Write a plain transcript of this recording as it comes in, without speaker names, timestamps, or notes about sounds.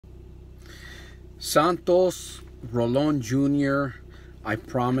Santos, Rolon Jr., I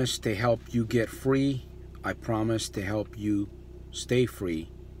promise to help you get free. I promise to help you stay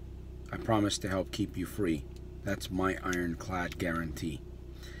free. I promise to help keep you free. That's my ironclad guarantee.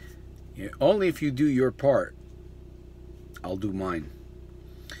 Only if you do your part, I'll do mine.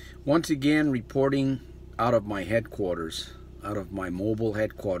 Once again, reporting out of my headquarters, out of my mobile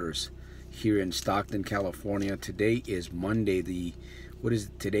headquarters here in Stockton, California. Today is Monday,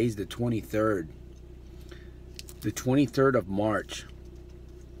 today's the 23rd. The 23rd of March.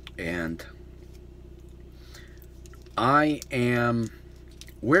 And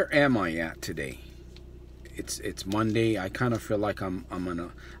where am I at today? It's Monday. I kind of feel like I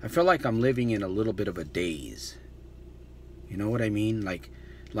feel like I'm living in a little bit of a daze. You know what I mean? Like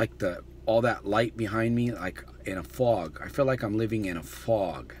all that light behind me, like in a fog. I feel like I'm living in a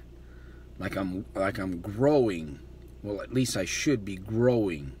fog. Like I'm growing. Well, at least I should be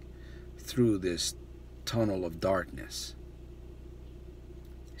growing through this tunnel of darkness.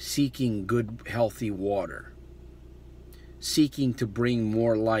 Seeking good, healthy water. Seeking to bring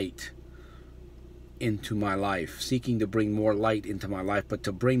more light into my life. Seeking to bring more light into my life, but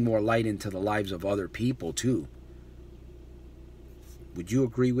to bring more light into the lives of other people too. Would you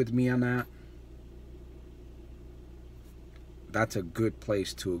agree with me on that? That's a good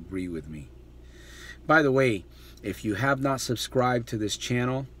place to agree with me. By the way, if you have not subscribed to this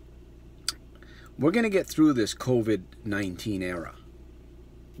channel, we're going to get through this COVID-19 era.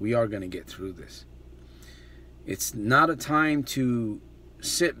 We are going to get through this. It's not a time to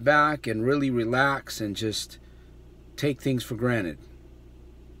sit back and really relax and just take things for granted.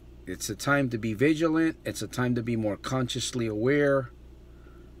 It's a time to be vigilant. It's a time to be more consciously aware,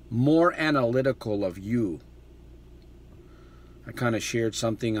 more analytical of you. I kind of shared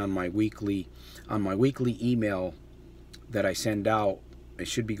something on my weekly email that I send out. It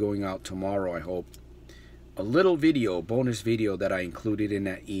should be going out tomorrow, I hope. A little video, bonus video that I included in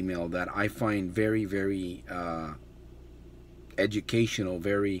that email that I find very, very educational,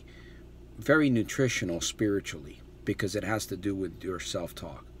 very, very nutritional spiritually, because it has to do with your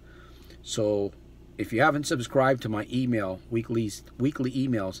self-talk. So if you haven't subscribed to my email, weekly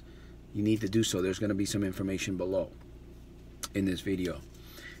emails, you need to do so. There's going to be some information below in this video.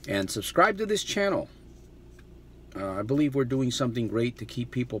 And subscribe to this channel. I believe we're doing something great to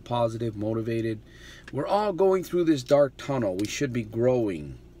keep people positive, motivated. We're all going through this dark tunnel. We should be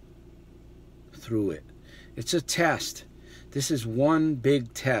growing through it. It's a test. This is one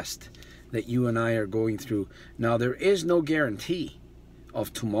big test that you and I are going through. Now, there is no guarantee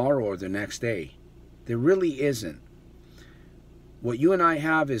of tomorrow or the next day. There really isn't. What you and I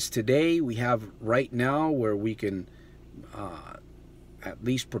have is today. We have right now where we can at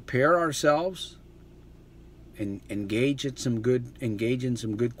least prepare ourselves and engage in some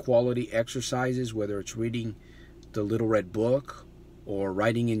good quality exercises, whether it's reading the Little Red Book or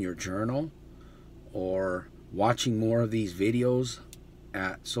writing in your journal or watching more of these videos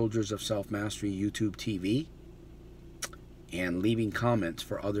at Soldiers of Self-Mastery YouTube TV and leaving comments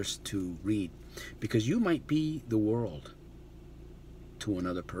for others to read, because you might be the world to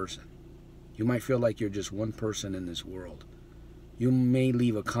another person. You might feel like you're just one person in this world. You may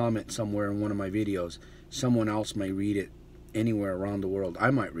leave a comment somewhere in one of my videos. Someone else might read it anywhere around the world. I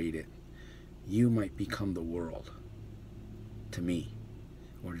might read it. You might become the world to me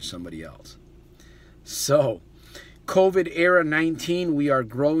or to somebody else. So, COVID era 19, we are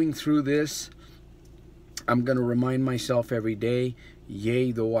growing through this. I'm going to remind myself every day,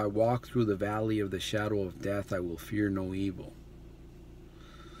 yea, though I walk through the valley of the shadow of death, I will fear no evil.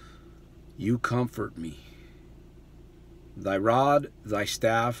 You comfort me. Thy rod, thy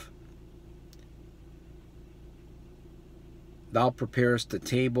staff, thou preparest the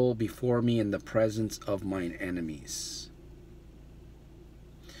table before me in the presence of mine enemies.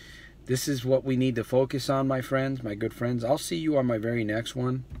 This is what we need to focus on, my friends, my good friends. I'll see you on my very next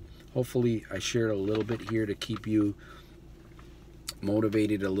one. Hopefully I shared a little bit here to keep you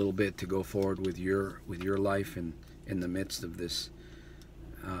motivated a little bit to go forward with your life and in the midst of this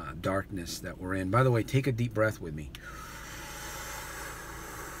darkness that we're in. By the way, take a deep breath with me.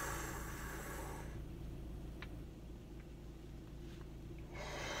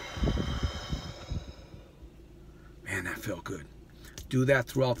 Man, that felt good. Do that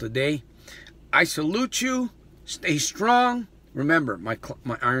throughout the day. I salute you. Stay strong. Remember, my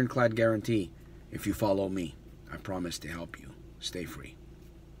ironclad guarantee, if you follow me, I promise to help you stay free.